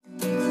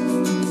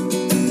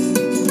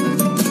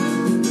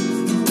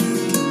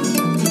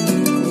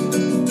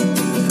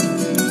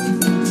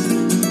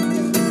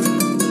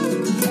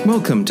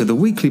Welcome to the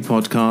weekly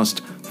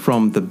podcast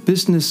from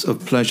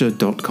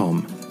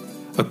thebusinessofpleasure.com,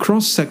 a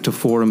cross-sector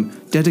forum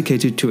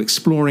dedicated to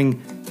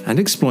exploring and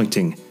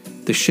exploiting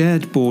the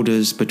shared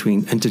borders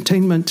between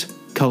entertainment,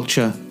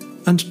 culture,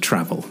 and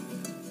travel.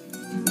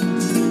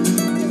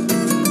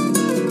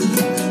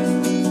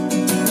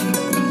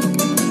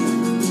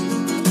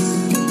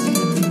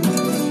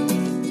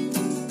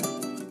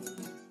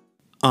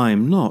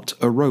 "I'm not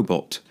a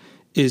robot"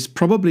 is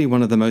probably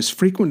one of the most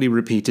frequently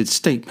repeated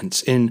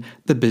statements in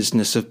The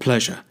Business of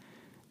Pleasure,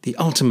 the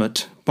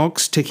ultimate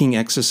box-ticking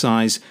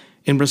exercise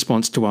in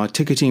response to our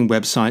ticketing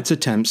website's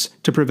attempts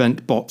to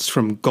prevent bots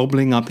from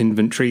gobbling up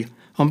inventory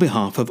on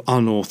behalf of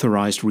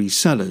unauthorized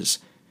resellers.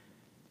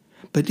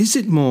 But is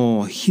it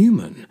more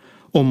human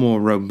or more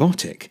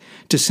robotic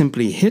to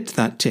simply hit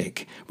that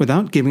tick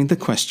without giving the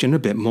question a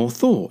bit more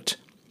thought?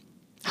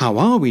 How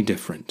are we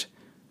different?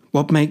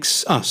 What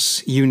makes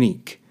us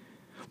unique?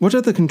 What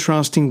are the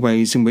contrasting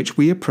ways in which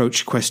we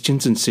approach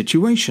questions and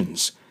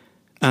situations?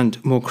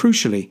 And, more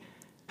crucially,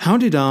 how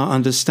did our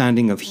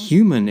understanding of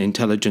human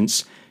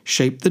intelligence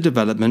shape the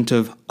development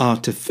of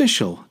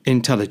artificial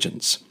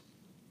intelligence?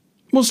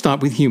 We'll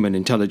start with human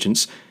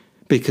intelligence,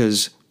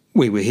 because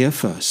we were here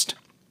first.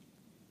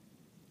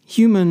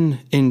 Human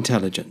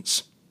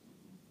intelligence.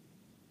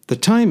 The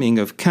timing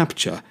of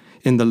CAPTCHA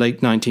in the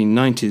late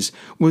 1990s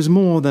was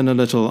more than a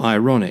little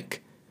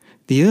ironic.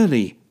 The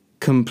early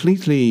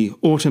completely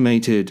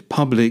automated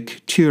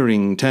public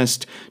Turing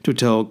test to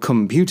tell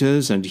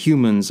computers and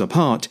humans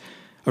apart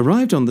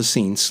arrived on the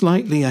scene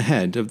slightly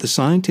ahead of the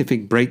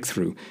scientific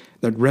breakthrough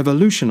that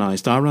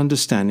revolutionized our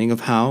understanding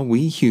of how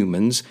we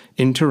humans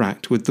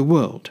interact with the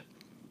world.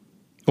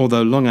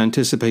 Although long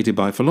anticipated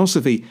by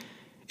philosophy,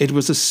 it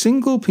was a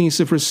single piece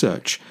of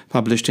research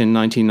published in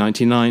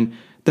 1999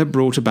 that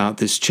brought about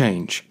this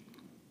change.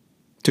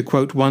 To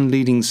quote one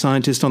leading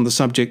scientist on the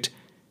subject,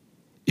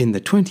 "In the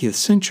 20th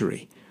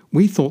century,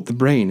 we thought the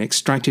brain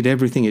extracted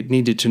everything it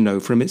needed to know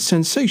from its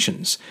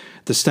sensations,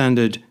 the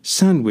standard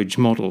sandwich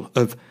model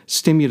of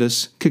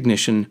stimulus,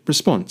 cognition,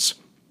 response.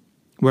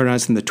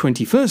 Whereas in the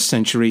 21st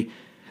century,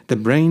 the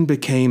brain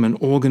became an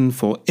organ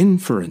for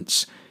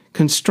inference,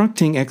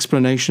 constructing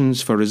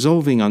explanations for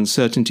resolving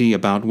uncertainty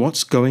about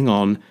what's going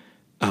on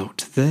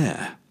out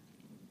there."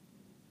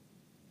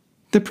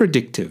 The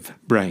predictive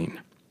brain.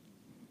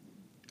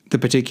 The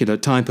particular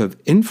type of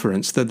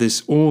inference that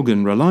this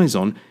organ relies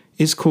on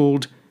is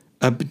called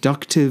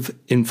abductive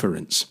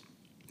inference.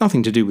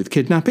 Nothing to do with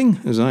kidnapping,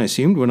 as I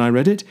assumed when I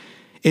read it.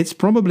 It's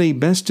probably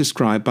best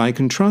described by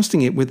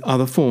contrasting it with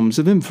other forms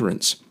of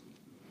inference.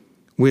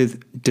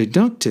 With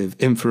deductive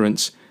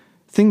inference,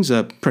 things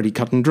are pretty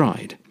cut and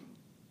dried.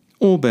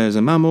 All bears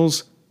are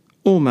mammals,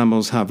 all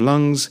mammals have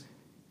lungs.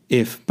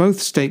 If both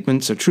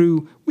statements are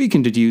true, we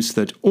can deduce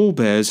that all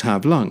bears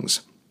have lungs.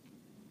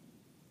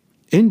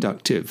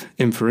 Inductive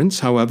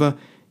inference, however,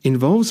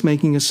 involves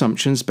making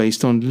assumptions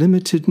based on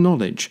limited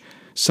knowledge,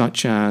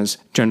 such as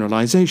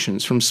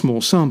generalizations from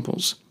small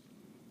samples.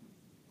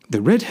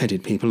 The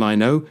red-headed people I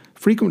know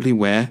frequently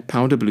wear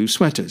powder blue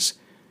sweaters.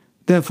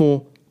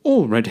 Therefore,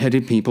 all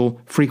red-headed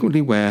people frequently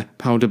wear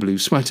powder blue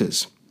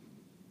sweaters.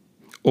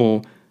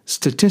 Or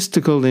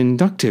statistical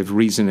inductive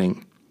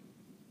reasoning.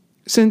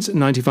 Since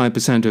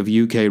 95% of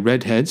UK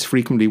redheads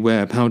frequently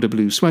wear powder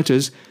blue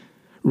sweaters,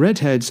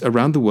 redheads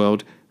around the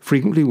world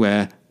frequently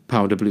wear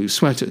powder blue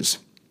sweaters.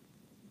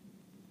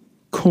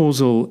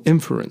 Causal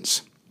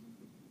inference.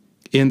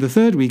 In the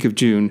third week of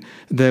June,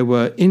 there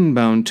were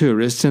inbound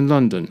tourists in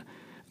London.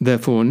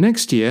 Therefore,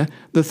 next year,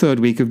 the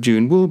third week of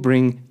June will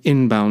bring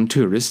inbound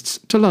tourists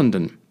to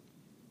London.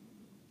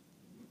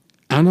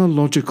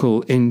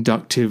 Analogical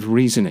inductive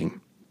reasoning.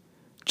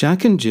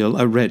 Jack and Jill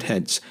are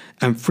redheads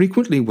and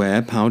frequently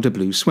wear powder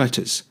blue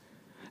sweaters.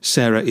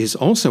 Sarah is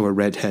also a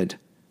redhead.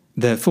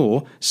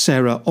 Therefore,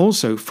 Sarah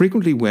also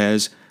frequently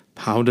wears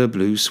powder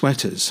blue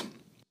sweaters.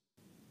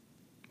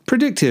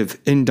 Predictive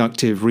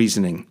inductive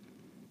reasoning.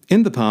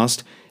 In the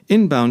past,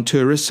 inbound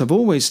tourists have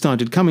always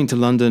started coming to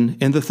London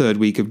in the third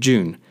week of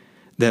June.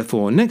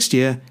 Therefore, next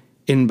year,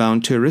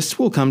 inbound tourists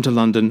will come to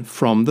London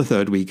from the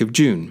third week of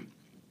June.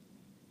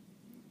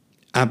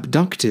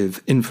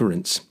 Abductive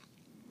inference.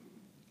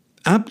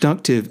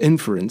 Abductive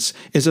inference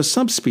is a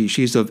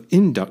subspecies of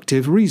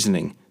inductive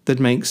reasoning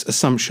that makes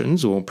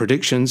assumptions or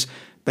predictions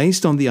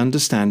based on the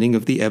understanding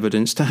of the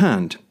evidence to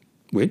hand,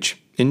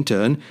 which, in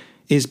turn,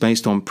 is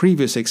based on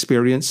previous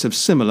experience of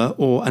similar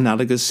or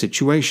analogous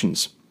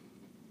situations.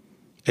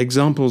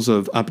 Examples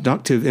of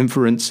abductive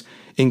inference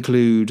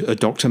include a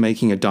doctor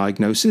making a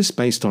diagnosis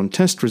based on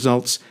test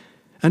results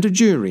and a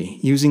jury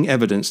using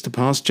evidence to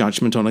pass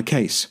judgment on a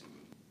case.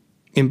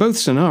 In both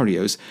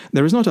scenarios,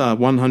 there is not a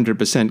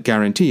 100%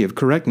 guarantee of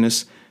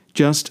correctness,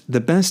 just the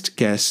best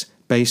guess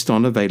based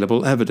on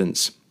available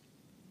evidence.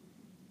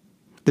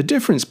 The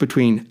difference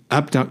between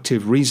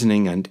abductive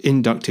reasoning and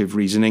inductive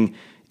reasoning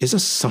is a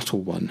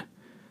subtle one.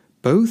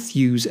 Both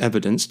use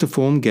evidence to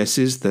form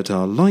guesses that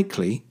are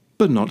likely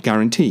but not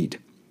guaranteed.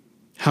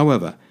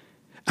 However,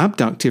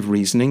 abductive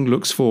reasoning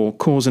looks for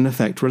cause and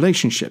effect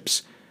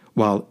relationships,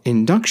 while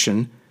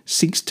induction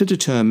seeks to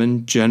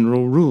determine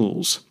general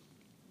rules.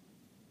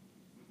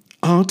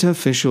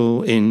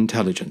 Artificial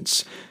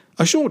intelligence.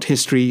 A short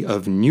history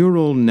of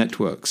neural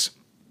networks.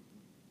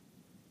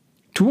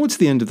 Towards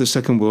the end of the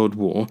Second World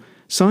War,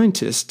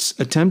 scientists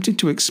attempted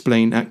to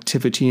explain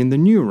activity in the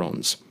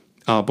neurons,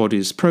 our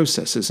body's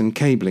processors and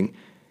cabling,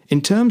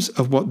 in terms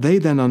of what they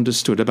then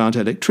understood about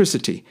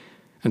electricity,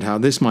 and how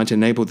this might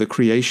enable the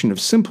creation of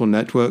simple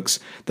networks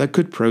that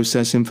could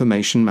process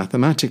information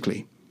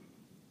mathematically.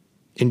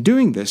 In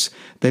doing this,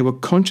 they were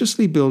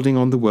consciously building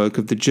on the work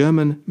of the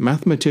German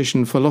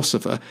mathematician,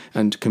 philosopher,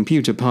 and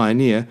computer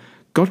pioneer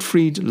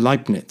Gottfried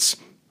Leibniz,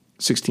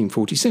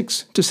 1646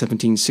 to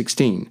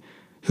 1716,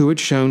 who had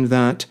shown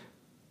that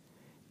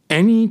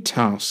any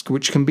task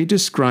which can be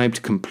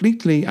described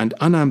completely and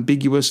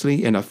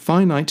unambiguously in a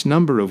finite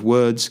number of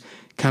words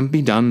can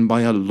be done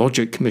by a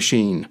logic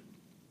machine.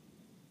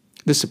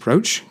 This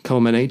approach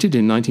culminated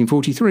in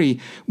 1943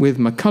 with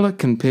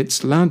McCulloch and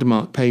Pitt's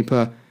landmark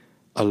paper,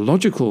 A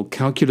Logical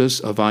Calculus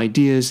of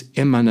Ideas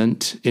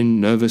Immanent in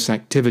Nervous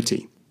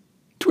Activity.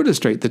 To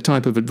illustrate the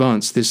type of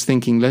advance this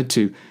thinking led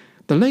to,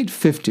 the late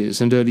 50s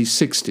and early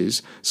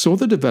 60s saw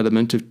the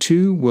development of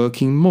two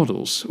working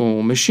models,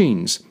 or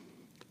machines,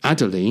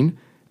 Adeline,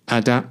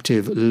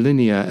 Adaptive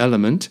Linear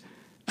Element,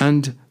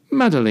 and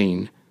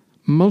Madeline,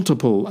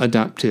 Multiple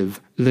Adaptive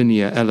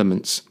Linear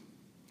Elements,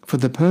 for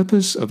the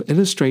purpose of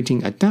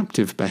illustrating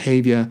adaptive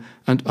behavior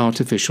and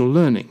artificial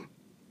learning.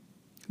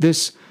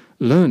 This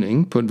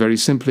learning, put very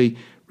simply,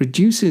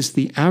 reduces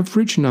the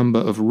average number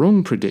of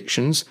wrong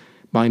predictions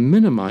by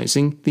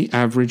minimizing the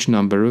average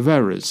number of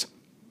errors.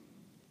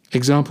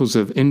 Examples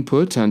of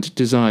input and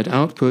desired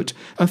output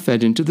are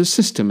fed into the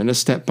system in a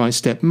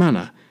step-by-step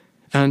manner,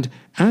 and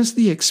as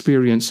the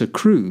experience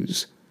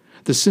accrues,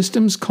 the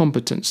system's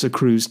competence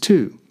accrues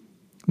too.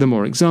 The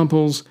more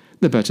examples,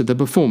 the better the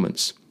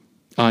performance,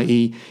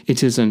 i.e.,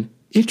 it is an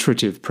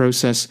iterative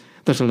process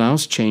that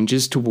allows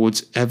changes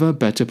towards ever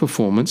better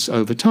performance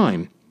over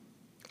time.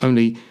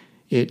 Only,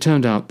 it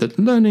turned out that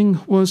learning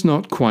was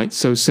not quite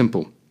so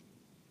simple.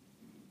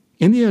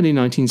 In the early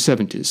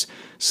 1970s,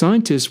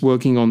 scientists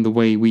working on the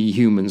way we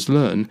humans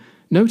learn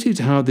noted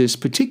how this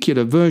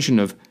particular version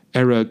of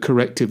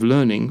error-corrective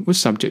learning was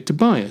subject to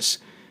bias,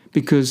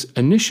 because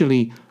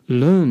initially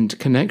learned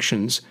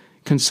connections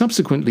can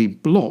subsequently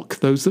block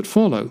those that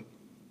follow.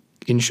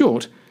 In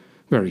short,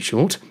 very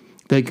short,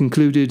 they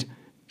concluded,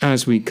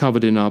 as we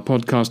covered in our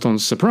podcast on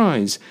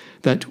surprise,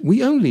 that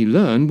we only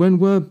learn when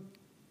we're,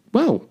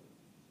 well,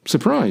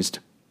 surprised.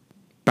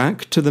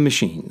 Back to the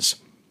machines.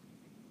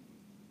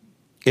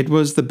 It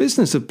was the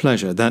business of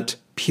pleasure that,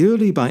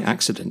 purely by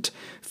accident,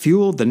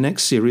 fueled the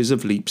next series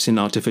of leaps in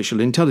artificial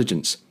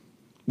intelligence.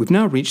 We've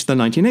now reached the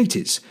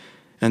 1980s,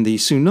 and the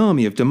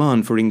tsunami of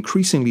demand for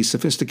increasingly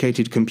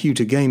sophisticated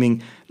computer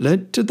gaming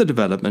led to the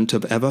development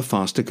of ever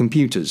faster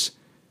computers.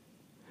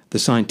 The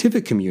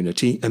scientific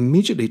community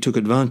immediately took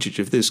advantage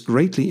of this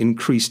greatly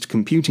increased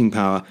computing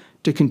power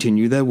to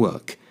continue their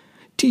work,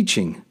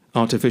 teaching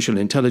artificial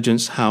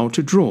intelligence how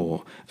to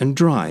draw and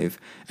drive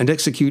and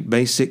execute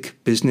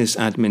basic business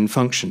admin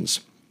functions.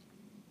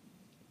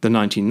 The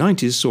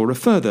 1990s saw a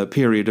further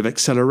period of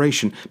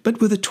acceleration, but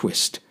with a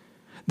twist.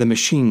 The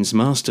machine's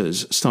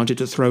masters started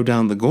to throw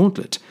down the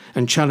gauntlet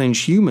and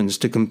challenge humans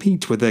to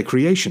compete with their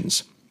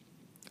creations.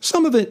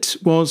 Some of it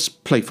was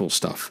playful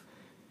stuff.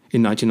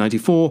 In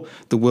 1994,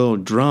 the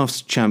world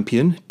drafts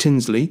champion,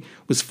 Tinsley,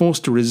 was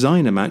forced to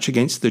resign a match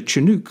against the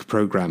Chinook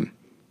program.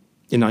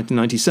 In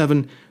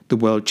 1997, the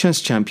world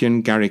chess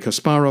champion, Garry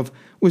Kasparov,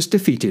 was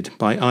defeated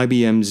by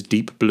IBM's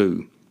Deep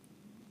Blue.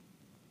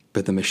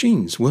 But the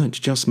machines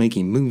weren't just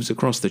making moves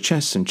across the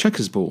chess and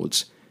checkers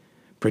boards.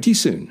 Pretty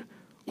soon,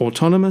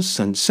 autonomous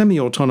and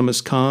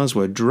semi-autonomous cars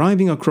were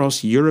driving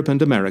across Europe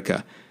and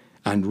America,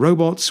 and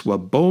robots were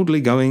boldly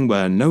going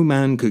where no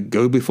man could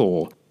go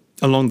before,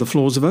 along the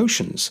floors of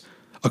oceans,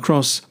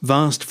 across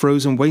vast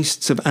frozen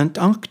wastes of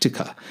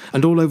Antarctica,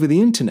 and all over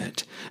the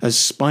internet, as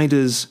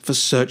spiders for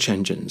search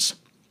engines.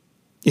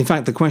 In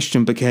fact, the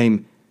question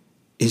became,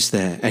 is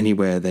there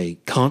anywhere they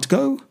can't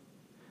go?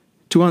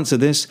 To answer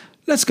this,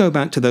 let's go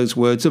back to those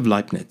words of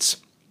Leibniz.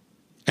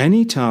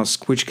 Any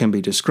task which can be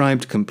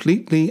described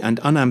completely and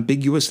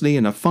unambiguously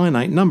in a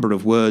finite number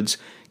of words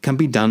can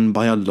be done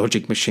by a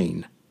logic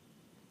machine.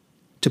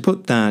 To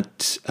put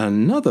that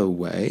another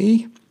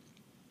way,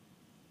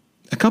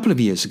 a couple of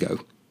years ago,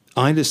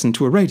 I listened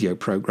to a radio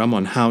program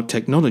on how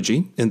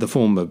technology, in the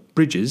form of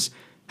bridges,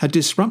 had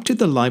disrupted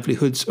the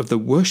livelihoods of the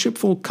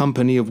Worshipful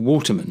Company of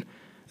Watermen,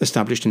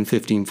 established in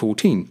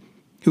 1514,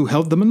 who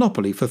held the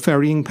monopoly for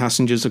ferrying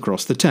passengers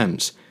across the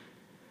Thames.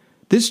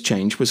 This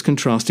change was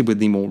contrasted with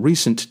the more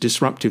recent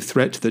disruptive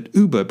threat that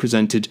Uber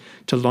presented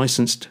to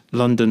licensed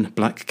London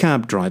black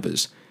cab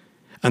drivers,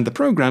 and the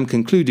program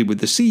concluded with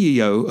the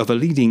CEO of a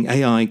leading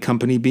AI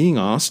company being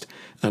asked,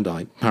 and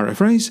I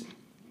paraphrase,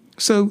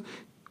 "So,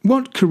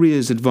 what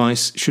careers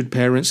advice should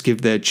parents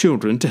give their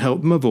children to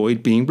help them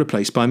avoid being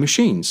replaced by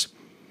machines?"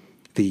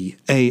 The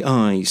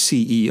AI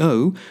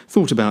CEO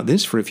thought about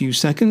this for a few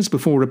seconds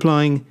before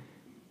replying,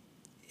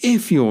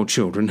 If your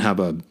children have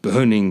a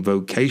burning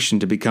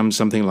vocation to become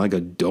something like a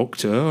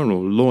doctor or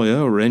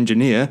lawyer or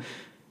engineer,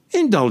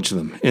 indulge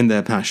them in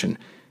their passion,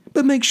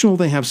 but make sure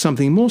they have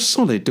something more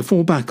solid to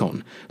fall back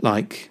on,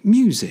 like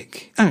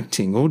music,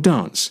 acting, or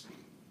dance,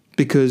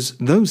 because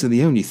those are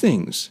the only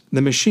things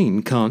the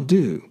machine can't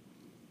do.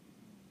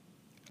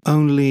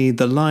 Only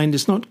the line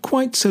is not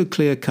quite so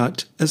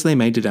clear-cut as they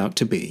made it out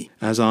to be,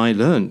 as I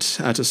learnt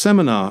at a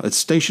seminar at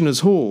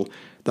Stationers' Hall,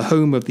 the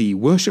home of the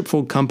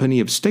Worshipful Company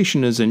of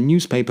Stationers and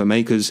Newspaper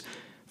Makers,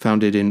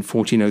 founded in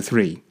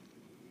 1403.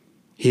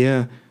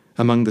 Here,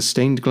 among the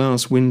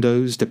stained-glass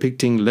windows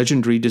depicting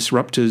legendary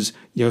disruptors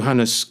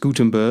Johannes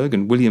Gutenberg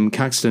and William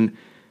Caxton,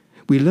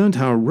 we learned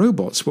how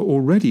robots were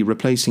already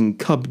replacing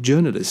cub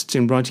journalists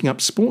in writing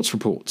up sports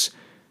reports,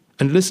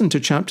 and listened to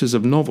chapters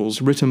of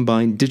novels written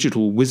by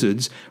digital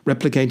wizards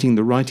replicating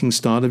the writing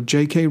style of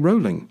J.K.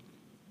 Rowling.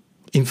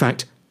 In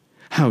fact,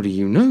 how do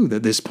you know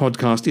that this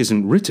podcast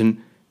isn't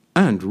written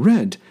and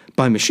read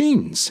by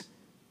machines?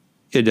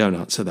 You don't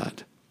answer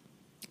that.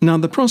 Now,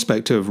 the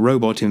prospect of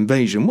robot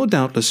invasion will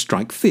doubtless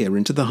strike fear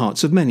into the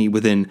hearts of many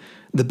within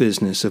the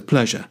business of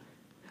pleasure.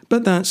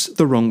 But that's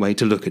the wrong way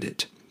to look at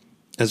it.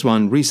 As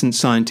one recent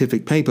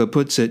scientific paper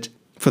puts it,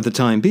 for the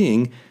time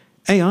being,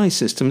 AI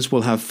systems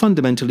will have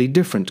fundamentally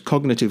different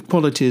cognitive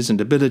qualities and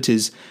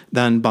abilities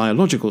than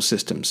biological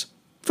systems.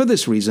 For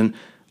this reason,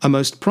 a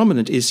most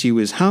prominent issue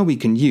is how we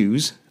can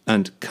use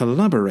and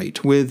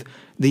collaborate with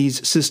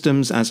these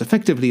systems as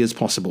effectively as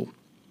possible.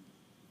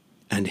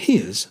 And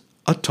here's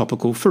a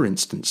topical for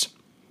instance.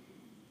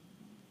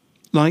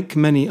 Like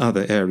many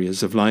other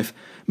areas of life,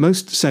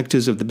 most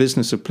sectors of the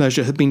business of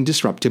pleasure have been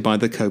disrupted by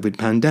the COVID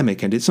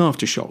pandemic and its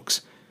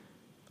aftershocks.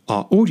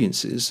 Our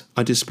audiences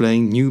are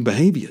displaying new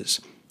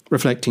behaviors,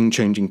 reflecting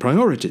changing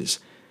priorities,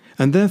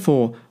 and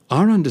therefore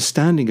our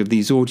understanding of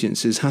these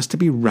audiences has to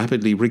be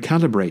rapidly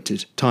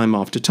recalibrated time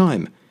after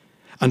time,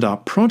 and our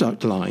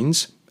product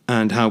lines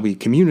and how we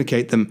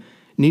communicate them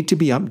need to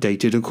be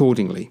updated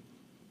accordingly.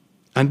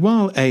 And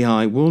while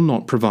AI will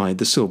not provide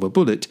the silver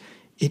bullet,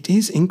 it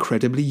is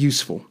incredibly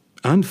useful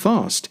and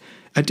fast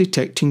at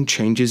detecting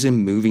changes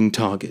in moving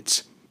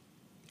targets.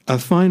 A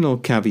final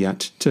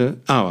caveat to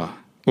our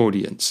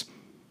audience.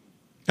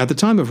 At the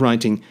time of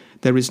writing,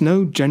 there is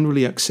no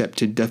generally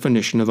accepted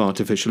definition of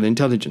artificial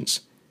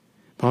intelligence.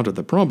 Part of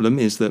the problem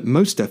is that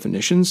most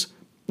definitions,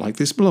 like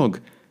this blog,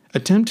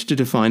 attempt to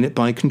define it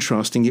by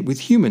contrasting it with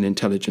human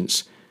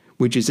intelligence,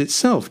 which is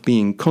itself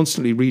being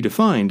constantly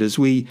redefined as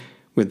we,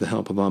 with the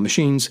help of our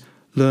machines,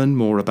 learn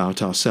more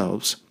about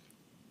ourselves.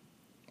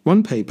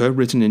 One paper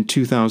written in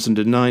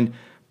 2009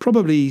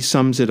 probably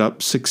sums it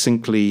up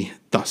succinctly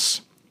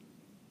thus.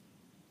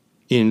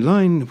 In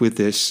line with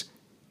this,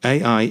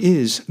 AI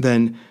is,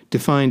 then,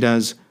 defined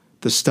as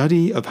the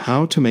study of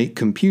how to make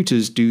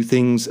computers do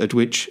things at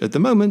which, at the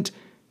moment,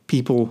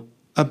 people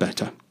are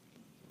better.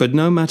 But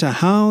no matter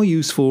how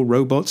useful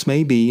robots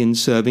may be in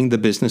serving the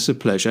business of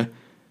pleasure,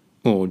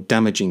 or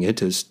damaging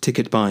it as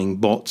ticket-buying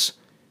bots,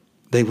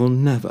 they will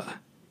never,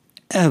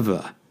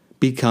 ever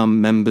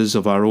become members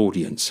of our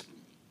audience.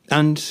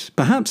 And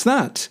perhaps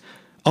that,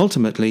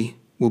 ultimately,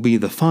 will be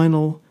the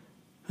final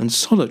and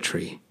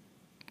solitary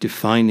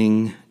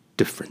defining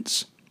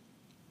difference.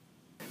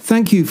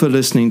 Thank you for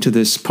listening to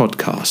this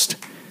podcast.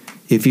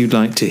 If you'd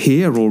like to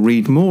hear or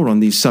read more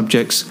on these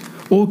subjects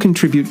or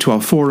contribute to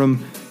our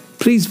forum,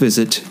 please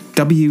visit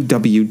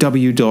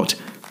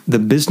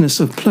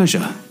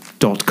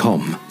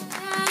www.thebusinessofpleasure.com.